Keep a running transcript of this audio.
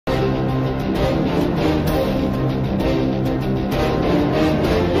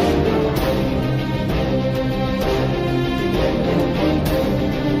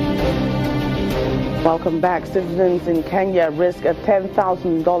Welcome back. Citizens in Kenya risk a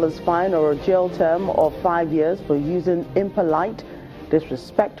 $10,000 fine or a jail term of 5 years for using impolite,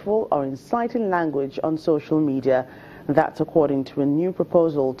 disrespectful or inciting language on social media. That's according to a new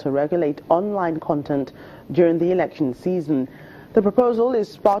proposal to regulate online content during the election season. The proposal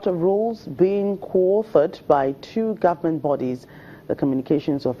is part of rules being co-authored by two government bodies, the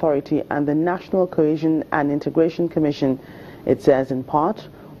Communications Authority and the National Cohesion and Integration Commission. It says in part,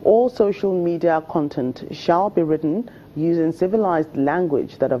 all social media content shall be written using civilized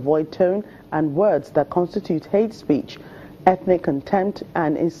language that avoid tone and words that constitute hate speech, ethnic contempt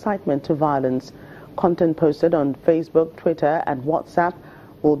and incitement to violence. Content posted on Facebook, Twitter and WhatsApp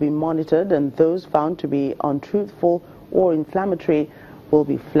will be monitored, and those found to be untruthful or inflammatory will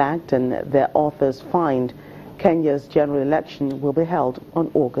be flagged and their authors fined. Kenya's general election will be held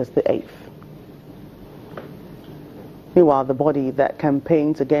on August the 8th. Meanwhile, the body that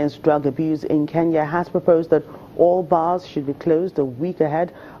campaigns against drug abuse in Kenya has proposed that all bars should be closed a week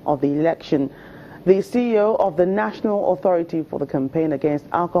ahead of the election. The CEO of the National Authority for the Campaign Against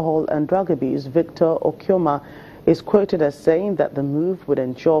Alcohol and Drug Abuse, Victor Okioma, is quoted as saying that the move would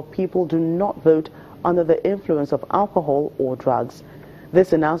ensure people do not vote under the influence of alcohol or drugs.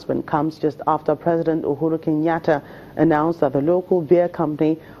 This announcement comes just after President Uhuru Kenyatta announced that the local beer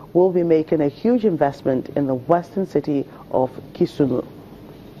company will be making a huge investment in the western city of Kisumu.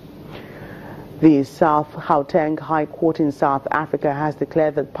 The South Gauteng High Court in South Africa has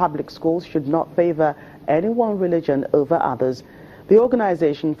declared that public schools should not favor any one religion over others. The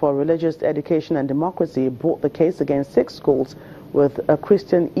Organization for Religious Education and Democracy brought the case against 6 schools with a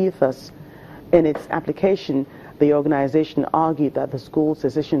Christian ethos. In its application, the organization argued that the school's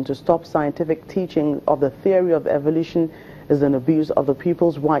decision to stop scientific teaching of the theory of evolution is an abuse of the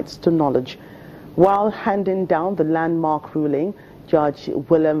people's rights to knowledge. While handing down the landmark ruling, Judge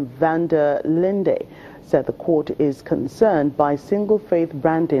Willem van der Linde said the court is concerned by single-faith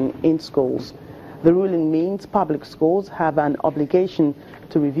branding in schools. The ruling means public schools have an obligation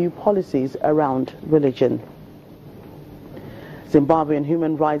to review policies around religion. Zimbabwean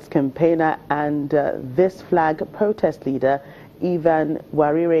human rights campaigner and This Flag protest leader Ivan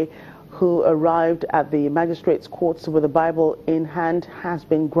Warire, who arrived at the magistrates' courts with a Bible in hand, has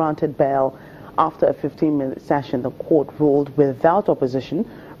been granted bail. After a 15-minute session, the court ruled without opposition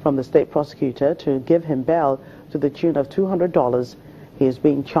from the state prosecutor to give him bail to the tune of $200. He is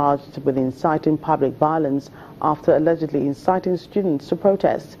being charged with inciting public violence after allegedly inciting students to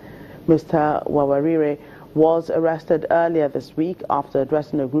protest. Mr. Wawarire was arrested earlier this week after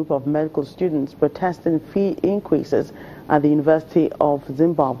addressing a group of medical students protesting fee increases at the University of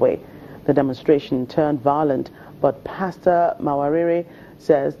Zimbabwe. The demonstration turned violent, but Pastor Mawarire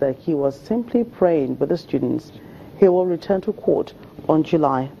says that he was simply praying with the students. He will return to court on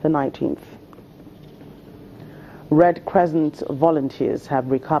July the 19th. Red Crescent volunteers have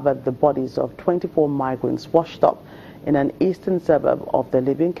recovered the bodies of 24 migrants washed up in an eastern suburb of the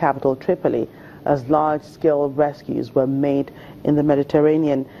Libyan capital Tripoli as large-scale rescues were made in the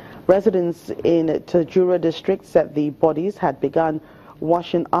Mediterranean. Residents in Tajura district said the bodies had begun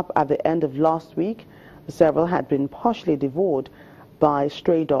washing up at the end of last week. Several had been partially devoured by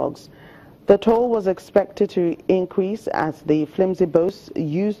stray dogs. The toll was expected to increase as the flimsy boats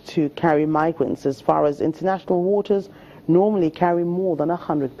used to carry migrants as far as international waters normally carry more than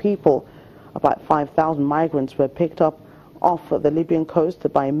 100 people. About 5,000 migrants were picked up off the Libyan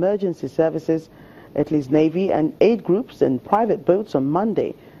coast by emergency services, Italy's Navy and aid groups and private boats on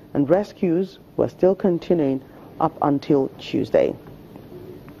Monday, and rescues were still continuing up until Tuesday.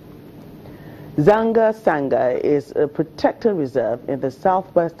 Zanga Sanga is a protected reserve in the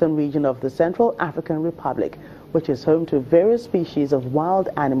southwestern region of the Central African Republic, which is home to various species of wild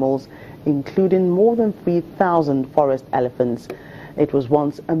animals, including more than 3,000 forest elephants. It was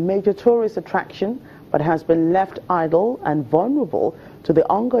once a major tourist attraction, but has been left idle and vulnerable to the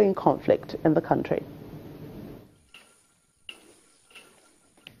ongoing conflict in the country.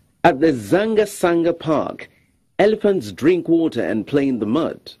 At the Zanga Sanga Park, elephants drink water and play in the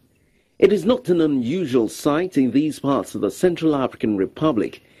mud. It is not an unusual sight in these parts of the Central African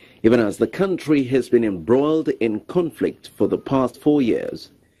Republic, even as the country has been embroiled in conflict for the past 4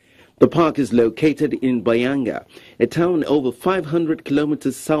 years. The park is located in Bayanga, a town over 500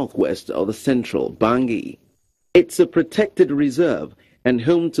 kilometers southwest of the central Bangui. It's a protected reserve and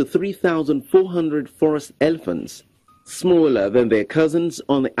home to 3,400 forest elephants, smaller than their cousins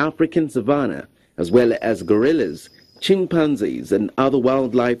on the African savanna, as well as gorillas, chimpanzees and other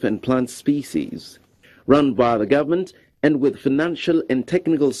wildlife and plant species. Run by the government and with financial and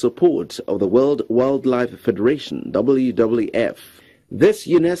technical support of the World Wildlife Federation, WWF, This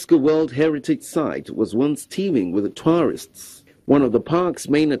UNESCO World Heritage Site was once teeming with tourists. One of the park's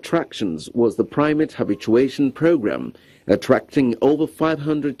main attractions was the Primate Habituation Program, attracting over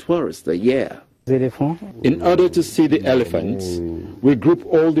 500 tourists a year. In order to see the elephants, we group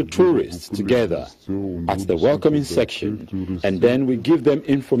all the tourists together at the welcoming section, and then we give them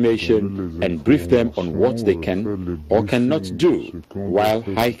information and brief them on what they can or cannot do while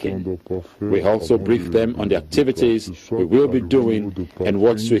hiking. We also brief them on the activities we will be doing and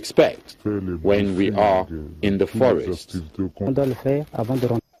what to expect when we are in the forest.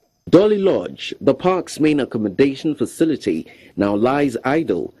 Dolly Lodge, the park's main accommodation facility, now lies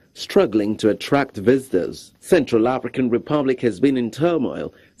idle, struggling to attract visitors. Central African Republic has been in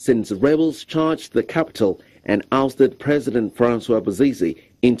turmoil since rebels charged the capital and ousted President Francois Bozize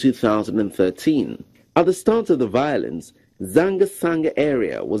in 2013. At the start of the violence, Zanga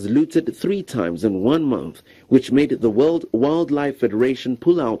area was looted 3 times in 1 month, which made the World Wildlife Federation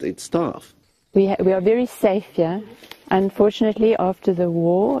pull out its staff. We are very safe here. Unfortunately, after the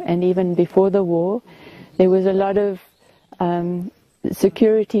war and even before the war, there was a lot of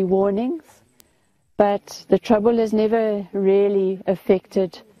security warnings, but the trouble has never really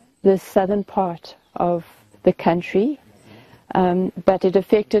affected the southern part of the country, but it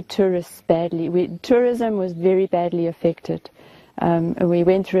affected tourists badly. Tourism was very badly affected. We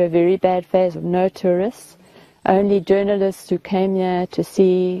went through a very bad phase of no tourists, only journalists who came here to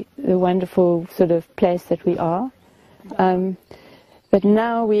see the wonderful sort of place that we are. But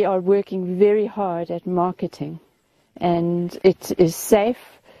now we are working very hard at marketing, and it is safe.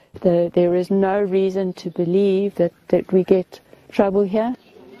 There is no reason to believe that we get trouble here.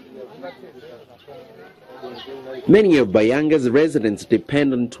 Many of Bayanga's residents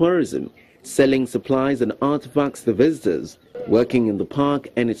depend on tourism, selling supplies and artifacts to visitors, working in the park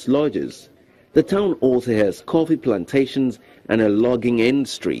and its lodges. The town also has coffee plantations and a logging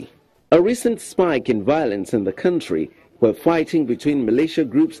industry. A recent spike in violence in the country, where fighting between militia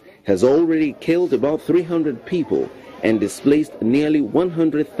groups has already killed about 300 people and displaced nearly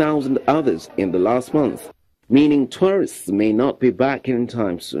 100,000 others in the last month, meaning tourists may not be back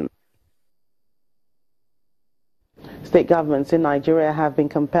anytime soon. State governments in Nigeria have been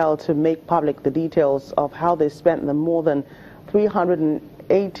compelled to make public the details of how they spent the more than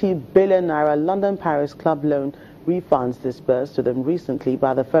 380 billion naira London-Paris club loan refunds disbursed to them recently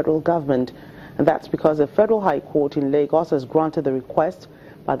by the federal government. And that's because the Federal High Court in Lagos has granted the request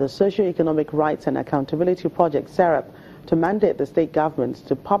by the Socio-Economic Rights and Accountability Project, SERAP, to mandate the state governments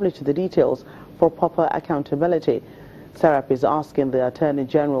to publish the details for proper accountability. SERAP is asking the Attorney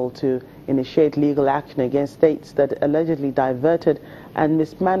General to initiate legal action against states that allegedly diverted and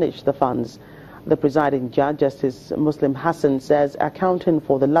mismanaged the funds. The presiding judge, Justice Muslim Hassan, says accounting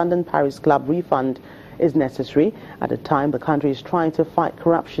for the London-Paris Club refund is necessary at a time the country is trying to fight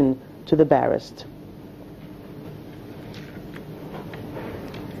corruption to the barest.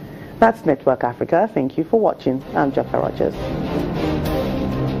 That's Network Africa. Thank you for watching. I'm Jaffa Rogers.